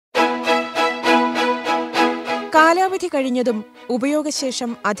കാലാവധി കഴിഞ്ഞതും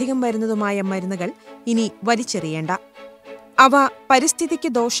ഉപയോഗശേഷം അധികം വരുന്നതുമായ മരുന്നുകൾ ഇനി വലിച്ചെറിയേണ്ട. അവ പരിസ്ഥിതിക്ക്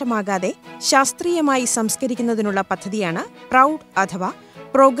ദോഷമാകാതെ ശാസ്ത്രീയമായി സംസ്കരിക്കുന്നതിനുള്ള പദ്ധതിയാണ് പ്രൗഡ് അഥവാ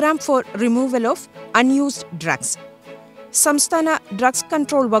programme for removal of unused drugs. സംസ്ഥാന ഡ്രഗ്സ്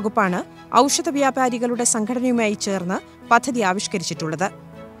കൺട്രോൾ വകുപ്പാണ് ഔഷധ വ്യാപാരികളുടെ സംഘടനയുമായി ചേർന്ന് പദ്ധതി ആവിഷ്കരിച്ചിട്ടുള്ളത്.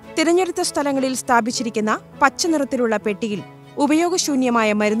 തിരഞ്ഞെടുത്ത സ്ഥലങ്ങളിൽ സ്ഥാപിച്ചിരിക്കുന്ന പച്ച നിറത്തിലുള്ള പെട്ടിയിൽ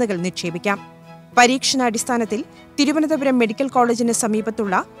ഉപയോഗശൂന്യമായ മരുന്നുകൾ നിക്ഷേപിക്കാം. പരീക്ഷണാടിസ്ഥാനത്തിൽ തിരുവനന്തപുരം മെഡിക്കൽ കോളേജിന്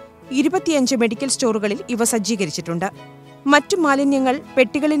സമീപത്തുള്ള 25 മെഡിക്കൽ സ്റ്റോറുകളിൽ ഇവ സജ്ജീകരിച്ചിട്ടുണ്ട്. മറ്റു മാലിന്യങ്ങൾ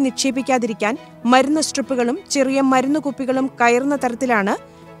പെട്ടികളിൽ നിക്ഷേപിക്കാതിരിക്കാൻ മരുന്ന് സ്ട്രിപ്പുകളും ചെറിയ മരുന്ന് കുപ്പികളും കയറുന്ന തരത്തിലാണ്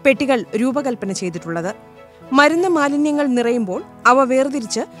പെട്ടികൾ രൂപകൽപ്പന ചെയ്തിട്ടുള്ളത്. മരുന്ന് മാലിന്യങ്ങൾ നിറയുമ്പോൾ അവ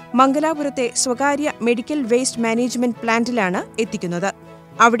വേർതിരിച്ച് മംഗലാപുരത്തെ സ്വകാര്യ മെഡിക്കൽ വേസ്റ്റ് മാനേജ്മെന്റ് പ്ലാന്റിലാണ് എത്തിക്കുന്നത്.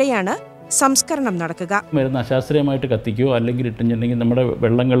 അവിടെയാണ് സംസ്കരണം നടക്കുക. മരുന്ന് അശാസ്ത്രീയമായിട്ട് കത്തിക്കുകയോ അല്ലെങ്കിൽ ഇട്ടുണ്ടെങ്കിൽ നമ്മുടെ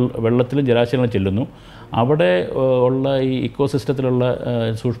വെള്ളത്തിലും ജലാശയങ്ങളും ചെല്ലുന്നു. അവിടെ ഉള്ള ഈ ഇക്കോസിസ്റ്റത്തിലുള്ള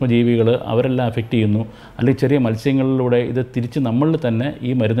സൂക്ഷ്മജീവികൾ അവരെല്ലാം അഫക്റ്റ് ചെയ്യുന്നു. അല്ലെങ്കിൽ ചെറിയ മത്സ്യങ്ങളിലൂടെ ഇത് തിരിച്ച് നമ്മളിൽ തന്നെ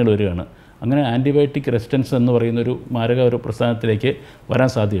ഈ മരുന്നുകൾ വരികയാണ്. അങ്ങനെ ആൻറ്റിബയോട്ടിക് റെസിസ്റ്റൻസ് എന്ന് പറയുന്നൊരു മാരക ഒരു പ്രസ്ഥാനത്തിലേക്ക് വരാൻ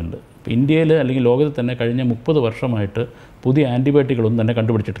സാധ്യതയുണ്ട്. ഇന്ത്യയിൽ അല്ലെങ്കിൽ ലോകത്തിൽ തന്നെ കഴിഞ്ഞ 30 വർഷമായിട്ട് പുതിയ ആൻറ്റിബയോട്ടിക്കുകളൊന്നും തന്നെ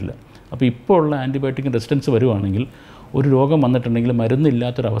കണ്ടുപിടിച്ചിട്ടില്ല. അപ്പോൾ ഇപ്പോൾ ഉള്ള ആൻറ്റിബയോട്ടിക് റെസിസ്റ്റൻസ് വരുവാണെങ്കിൽ ഒരു രോഗം വന്നിട്ടുണ്ടെങ്കിൽ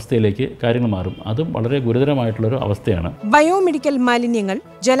മരുന്നില്ലാത്തൊരവസ്ഥയിലേക്ക് കാര്യങ്ങൾ മാറും. അതും വളരെ ഗുരുതരമായിട്ടുള്ളൊരു അവസ്ഥയാണ്. ബയോമെഡിക്കൽ മാലിന്യങ്ങൾ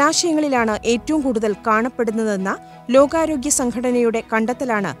ജലാശയങ്ങളിലാണ് ഏറ്റവും കൂടുതൽ കാണപ്പെടുന്നതെന്ന ലോകാരോഗ്യ സംഘടനയുടെ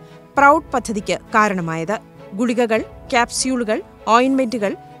കണ്ടെത്തലാണ് പ്രൗഡ് പദ്ധതിക്ക് കാരണമായത്. ഗുളികകൾ, ക്യാപ്സ്യൂളുകൾ,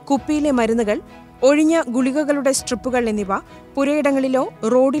 ഓയിൻമെന്റുകൾ, കുപ്പിയിലെ മരുന്നുകൾ, ഒഴിഞ്ഞ ഗുളികകളുടെ സ്ട്രിപ്പുകൾ എന്നിവ പുരയിടങ്ങളിലോ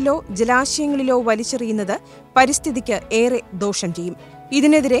റോഡിലോ ജലാശയങ്ങളിലോ വലിച്ചെറിയുന്നത് പരിസ്ഥിതിക്ക് ഏറെ ദോഷം ചെയ്യും.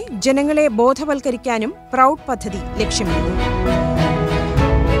 ഇതിനെതിരെ ജനങ്ങളെ ബോധവൽക്കരിക്കാനും പ്രൗഡ് പദ്ധതി ലക്ഷ്യമിടുന്നു.